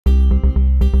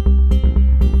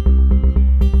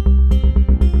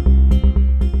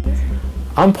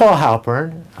I'm Paul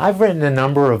Halpern. I've written a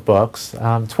number of books,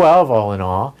 12 all in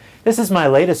all. This is my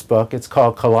latest book. It's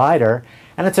called Collider,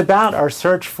 and it's about our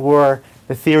search for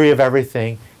the theory of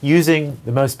everything using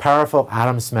the most powerful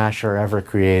atom smasher ever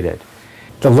created.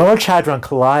 The Large Hadron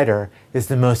Collider is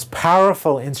the most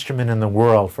powerful instrument in the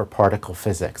world for particle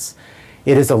physics.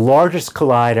 It is the largest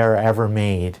collider ever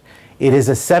made. It is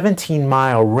a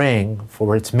 17-mile ring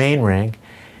for its main ring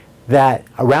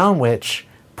around which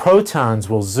protons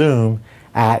will zoom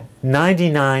at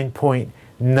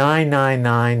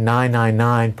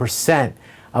 99.999999%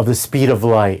 of the speed of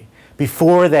light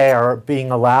before they are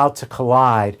being allowed to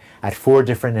collide at 4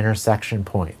 different intersection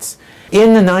points.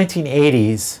 In the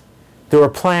 1980s, there were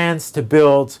plans to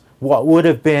build what would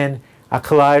have been a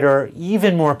collider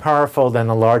even more powerful than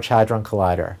the Large Hadron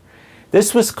Collider.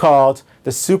 This was called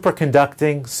the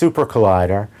Superconducting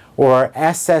Supercollider, or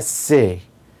SSC.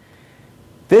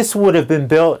 This would have been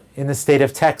built in the state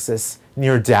of Texas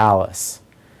near Dallas.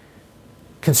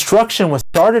 Construction was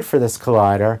started for this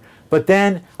collider, but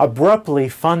then abruptly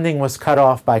funding was cut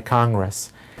off by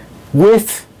Congress.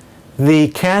 With the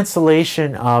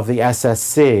cancellation of the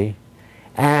SSC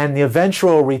and the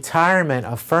eventual retirement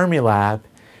of Fermilab,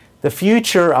 the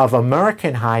future of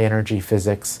American high-energy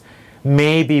physics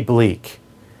may be bleak.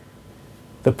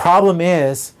 The problem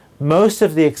is, most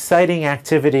of the exciting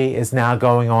activity is now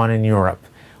going on in Europe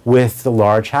with the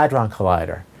Large Hadron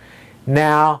Collider.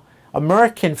 Now,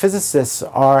 American physicists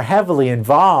are heavily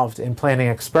involved in planning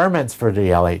experiments for the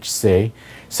LHC,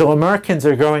 so Americans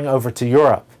are going over to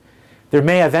Europe. There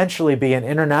may eventually be an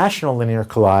international linear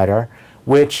collider,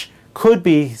 which could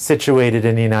be situated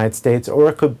in the United States or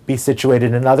it could be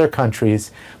situated in other countries,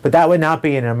 but that would not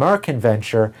be an American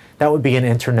venture, that would be an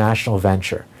international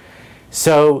venture.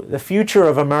 So the future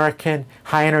of American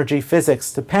high-energy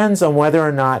physics depends on whether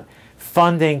or not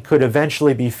funding could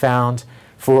eventually be found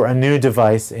for a new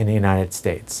device in the United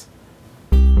States.